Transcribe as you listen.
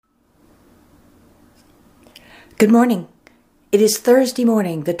Good morning. It is Thursday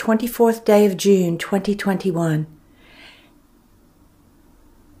morning, the 24th day of June, 2021.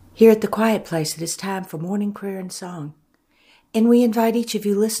 Here at the Quiet Place, it is time for morning prayer and song. And we invite each of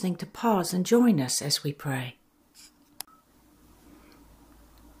you listening to pause and join us as we pray.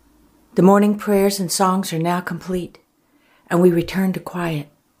 The morning prayers and songs are now complete, and we return to quiet,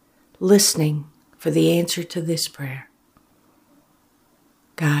 listening for the answer to this prayer.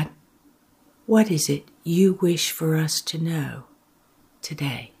 God, what is it you wish for us to know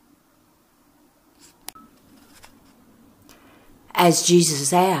today? As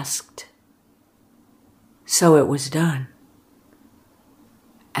Jesus asked, so it was done,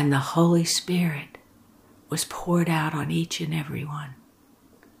 and the Holy Spirit was poured out on each and every one.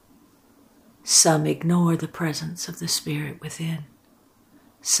 Some ignore the presence of the Spirit within.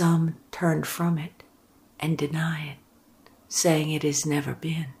 Some turned from it and deny it, saying it has never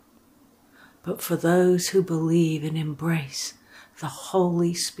been. But for those who believe and embrace the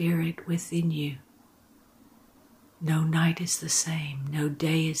Holy Spirit within you, no night is the same, no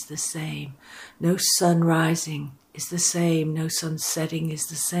day is the same, no sun rising is the same, no sun setting is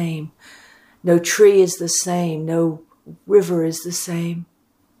the same, no tree is the same, no river is the same.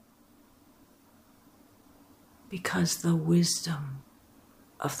 Because the wisdom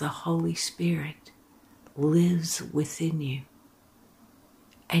of the Holy Spirit lives within you.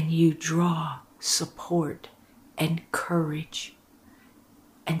 And you draw support and courage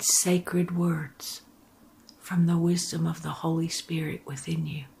and sacred words from the wisdom of the Holy Spirit within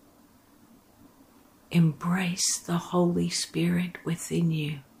you. Embrace the Holy Spirit within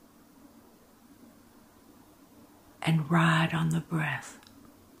you and ride on the breath.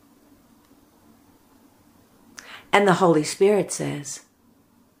 And the Holy Spirit says,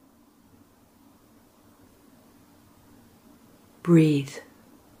 breathe.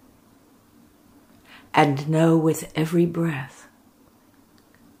 And know with every breath,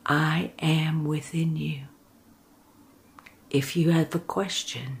 I am within you. If you have a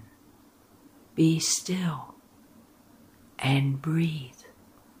question, be still and breathe.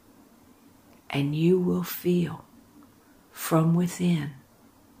 And you will feel from within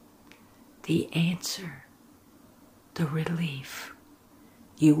the answer, the relief.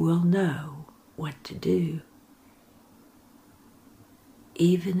 You will know what to do.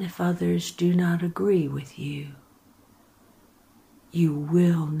 Even if others do not agree with you, you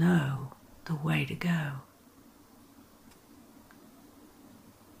will know the way to go.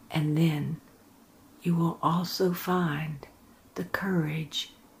 And then you will also find the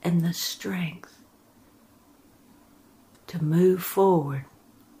courage and the strength to move forward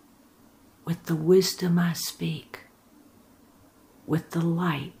with the wisdom I speak, with the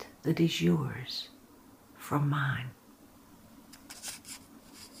light that is yours from mine.